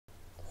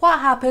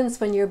What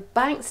happens when your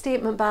bank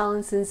statement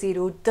balance in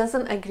Xero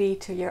doesn't agree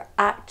to your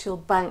actual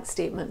bank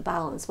statement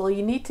balance? Well,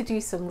 you need to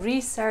do some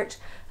research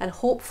and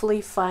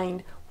hopefully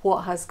find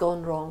what has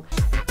gone wrong.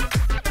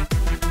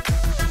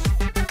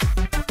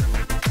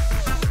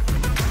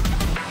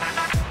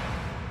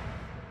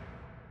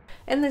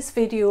 In this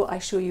video, I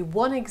show you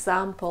one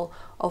example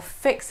of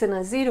fixing a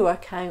Xero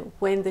account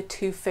when the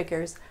two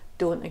figures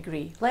don't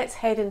agree. Let's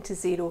head into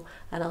Xero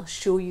and I'll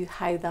show you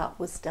how that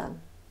was done.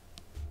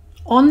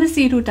 On the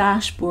Xero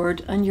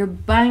dashboard, and your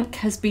bank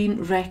has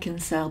been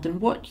reconciled,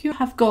 and what you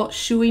have got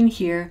showing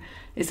here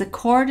is,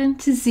 according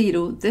to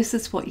Xero, this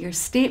is what your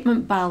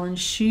statement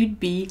balance should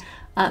be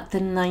at the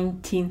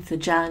 19th of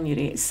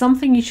January. It's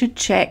something you should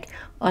check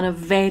on a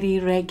very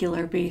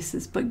regular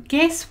basis, but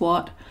guess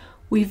what?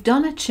 We've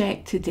done a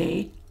check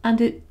today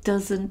and it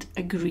doesn't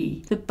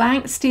agree. The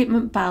bank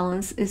statement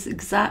balance is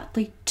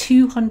exactly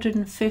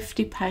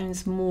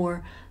 £250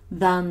 more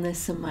than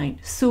this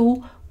amount.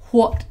 So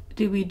what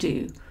do we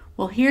do?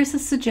 Well, here's a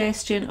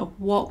suggestion of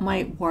what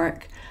might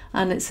work,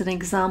 and it's an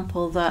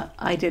example that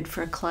I did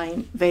for a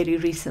client very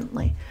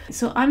recently.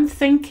 So I'm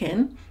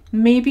thinking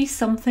maybe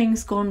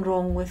something's gone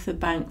wrong with the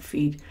bank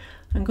feed.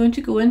 I'm going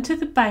to go into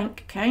the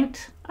bank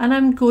account and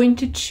I'm going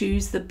to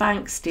choose the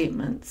bank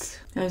statements.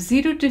 Now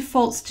Xero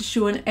defaults to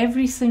showing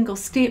every single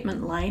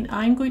statement line.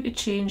 I'm going to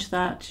change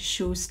that to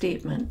show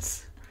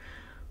statements.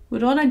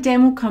 We're on a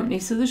demo company,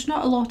 so there's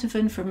not a lot of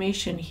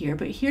information here,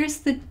 but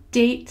here's the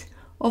date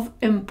of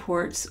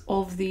imports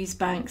of these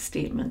bank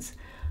statements,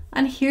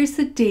 and here's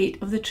the date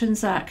of the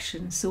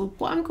transaction. So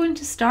what I'm going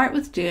to start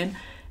with doing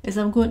is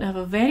I'm going to have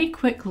a very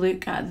quick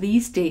look at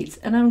these dates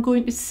and I'm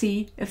going to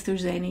see if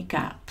there's any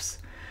gaps.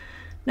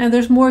 Now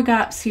there's more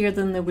gaps here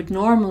than there would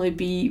normally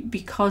be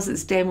because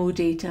it's demo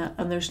data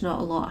and there's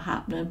not a lot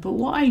happening, but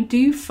what I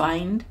do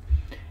find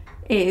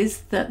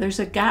is that there's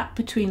a gap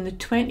between the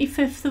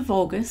 25th of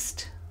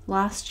August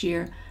last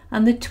year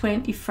and the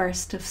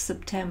 21st of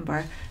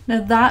September.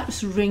 Now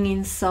that's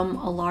ringing some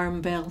alarm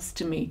bells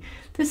to me.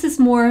 This is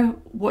more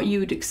what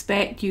you would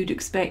expect. You'd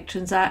expect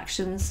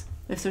transactions,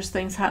 if there's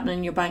things happening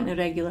in your bank on a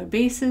regular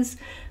basis,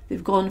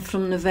 they've gone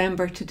from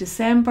November to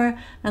December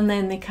and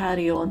then they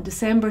carry on.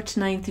 December to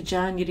 9th of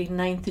January,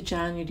 9th of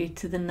January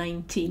to the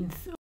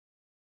 19th.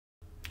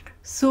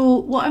 So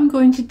what I'm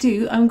going to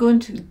do, I'm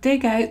going to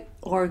dig out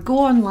or go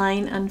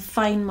online and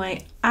find my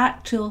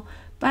actual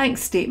bank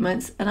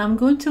statements, and I'm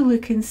going to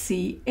look and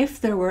see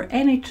if there were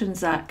any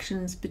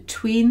transactions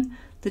between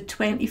the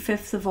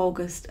 25th of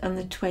August and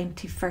the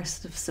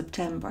 21st of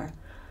September.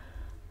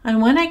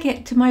 And when I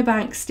get to my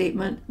bank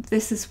statement,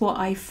 this is what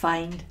I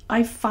find.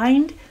 I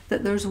find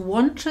that there's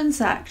one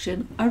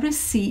transaction, a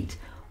receipt,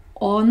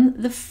 on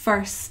the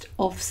 1st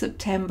of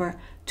September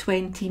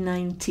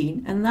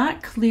 2019, and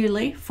that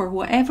clearly, for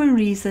whatever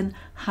reason,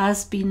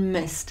 has been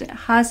missed. It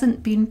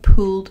hasn't been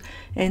pulled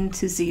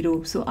into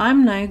Xero, so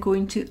I'm now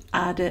going to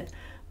add it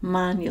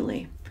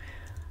manually.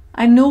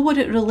 I know what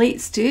it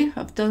relates to.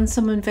 I've done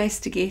some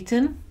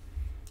investigating,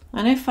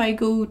 and if I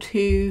go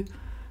to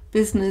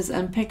business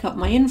and pick up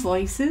my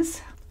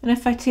invoices, and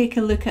if I take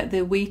a look at the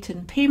await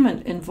and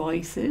payment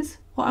invoices,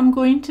 what I'm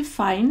going to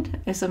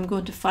find is I'm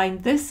going to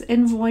find this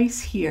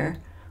invoice here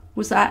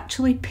was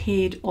actually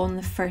paid on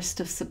the 1st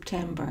of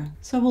September.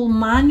 So I will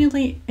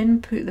manually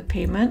input the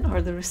payment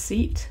or the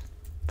receipt,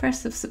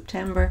 1st of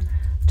September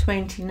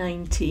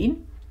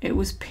 2019. It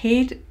was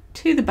paid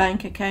to the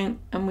bank account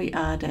and we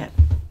add it.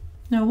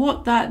 Now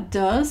what that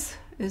does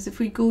is, if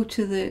we go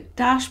to the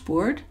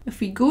dashboard, if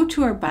we go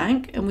to our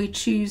bank and we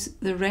choose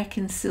the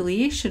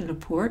reconciliation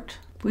report,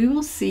 we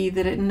will see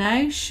that it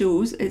now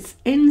shows it's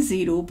in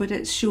Xero, but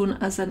it's shown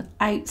as an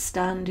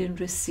outstanding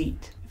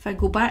receipt. If I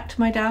go back to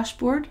my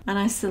dashboard and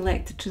I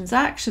select the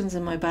transactions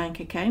in my bank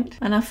account,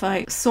 and if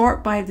I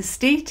sort by the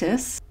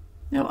status,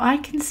 now I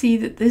can see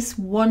that this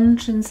one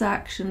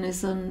transaction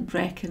is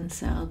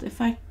unreconciled.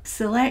 If I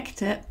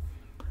select it,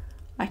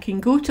 I can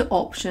go to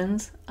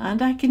options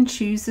and I can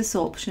choose this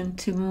option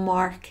to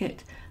mark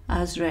it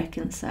as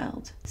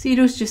reconciled.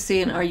 Xero's just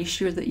saying, are you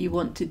sure that you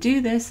want to do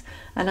this?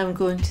 And I'm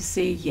going to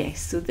say yes.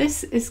 So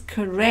this is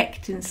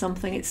correcting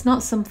something. It's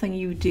not something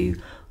you do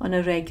on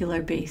a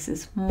regular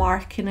basis,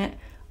 marking it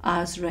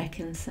as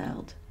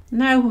reconciled.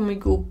 Now when we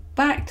go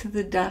back to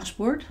the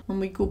dashboard, when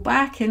we go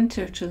back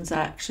into our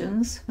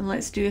transactions, and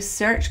let's do a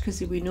search because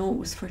we know it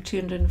was for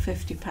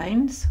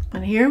 £250,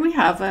 and here we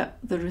have it,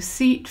 the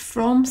receipt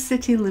from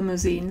City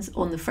Limousines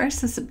on the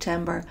 1st of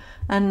September,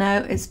 and now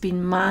it's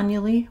been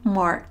manually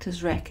marked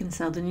as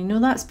reconciled. And you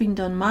know that's been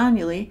done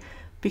manually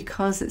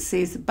because it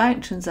says the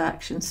bank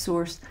transaction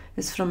source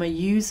is from a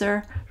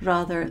user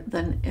rather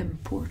than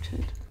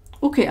imported.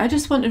 Okay, I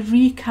just want to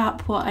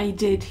recap what I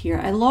did here.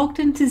 I logged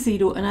into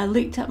Xero and I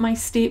looked at my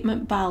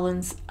statement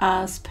balance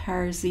as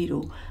per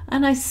Xero,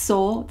 and I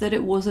saw that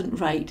it wasn't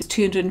right.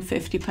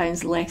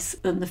 £250 less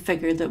than the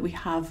figure that we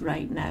have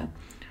right now.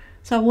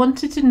 So I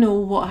wanted to know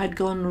what had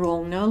gone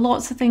wrong. Now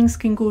lots of things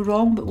can go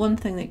wrong, but one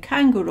thing that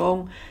can go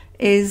wrong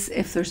is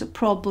if there's a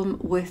problem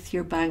with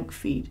your bank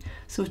feed.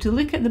 So to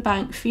look at the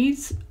bank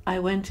feeds, I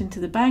went into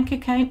the bank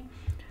account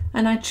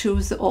and I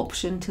chose the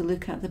option to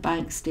look at the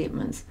bank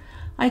statements.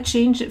 I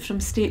changed it from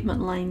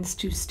statement lines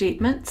to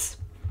statements,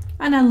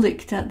 and I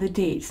looked at the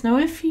dates. Now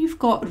if you've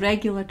got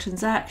regular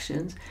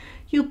transactions,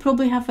 you'll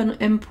probably have an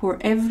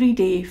import every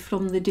day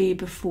from the day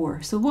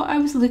before. So what I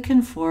was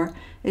looking for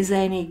is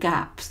any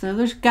gaps. Now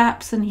there's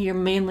gaps in here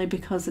mainly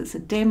because it's a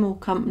demo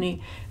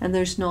company and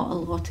there's not a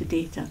lot of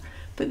data.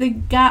 But the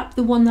gap,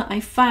 the one that I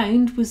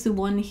found, was the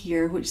one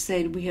here which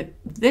said we had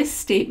this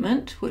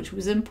statement, which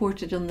was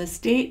imported on this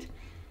date,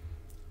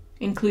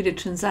 included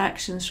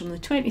transactions from the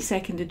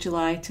 22nd of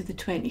July to the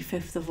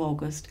 25th of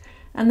August.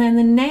 And then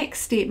the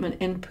next statement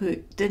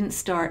input didn't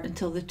start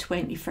until the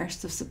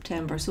 21st of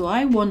September. So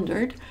I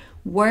wondered,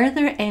 were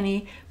there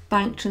any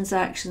bank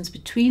transactions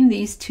between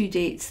these two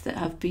dates that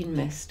have been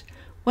missed?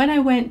 When I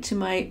went to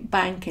my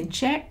bank and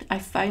checked, I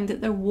found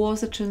that there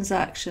was a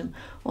transaction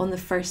on the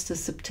 1st of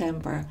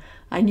September.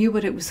 I knew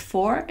what it was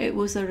for. It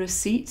was a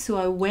receipt. So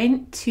I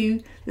went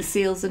to the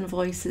sales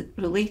invoice it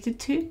related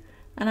to,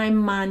 and I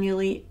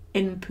manually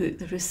input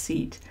the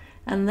receipt.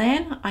 And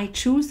then I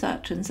chose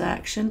that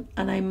transaction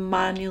and I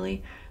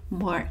manually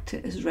marked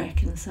it as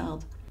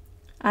reconciled.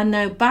 And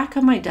now back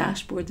on my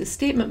dashboard, the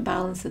statement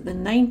balance at the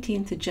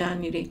 19th of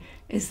January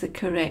is the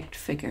correct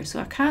figure. So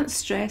I can't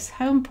stress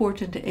how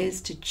important it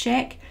is to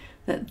check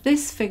that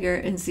this figure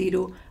in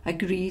Xero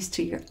agrees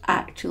to your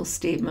actual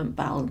statement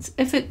balance.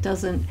 If it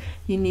doesn't,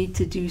 you need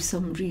to do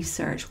some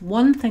research.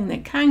 One thing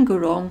that can go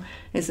wrong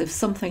is if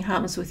something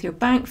happens with your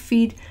bank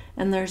feed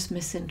and there's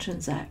missing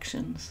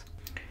transactions.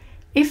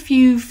 If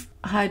you've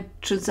had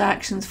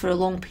transactions for a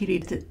long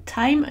period of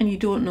time and you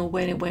don't know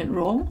when it went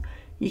wrong,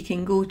 you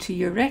can go to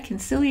your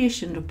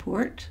reconciliation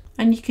report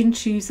and you can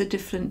choose a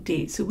different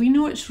date. So we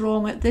know it's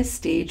wrong at this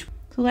stage.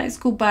 So let's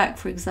go back,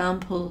 for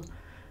example,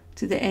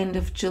 to the end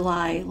of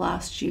July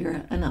last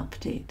year and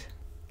update.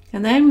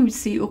 And then we would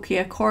see, okay,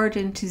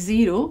 according to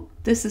Xero,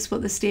 this is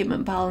what the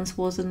statement balance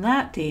was on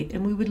that date.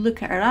 And we would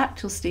look at our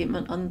actual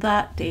statement on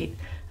that date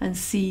and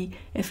see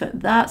if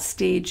at that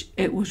stage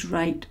it was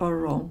right or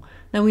wrong.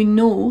 Now we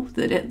know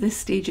that at this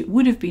stage it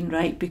would have been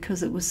right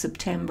because it was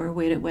September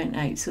where it went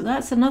out. So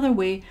that's another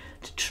way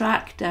to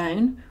track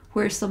down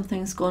where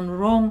something's gone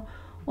wrong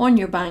on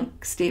your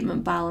bank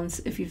statement balance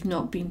if you've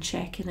not been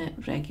checking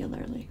it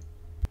regularly.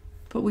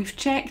 But we've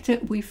checked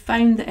it, we've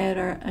found the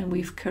error and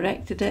we've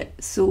corrected it,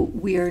 so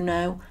we are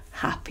now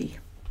happy.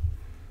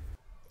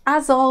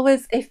 As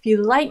always, if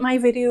you like my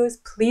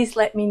videos, please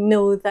let me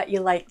know that you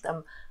like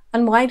them.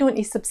 And why don't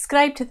you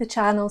subscribe to the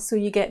channel so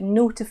you get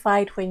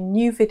notified when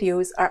new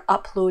videos are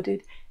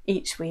uploaded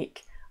each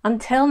week.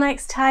 Until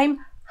next time,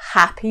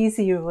 happy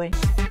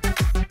Xeroing!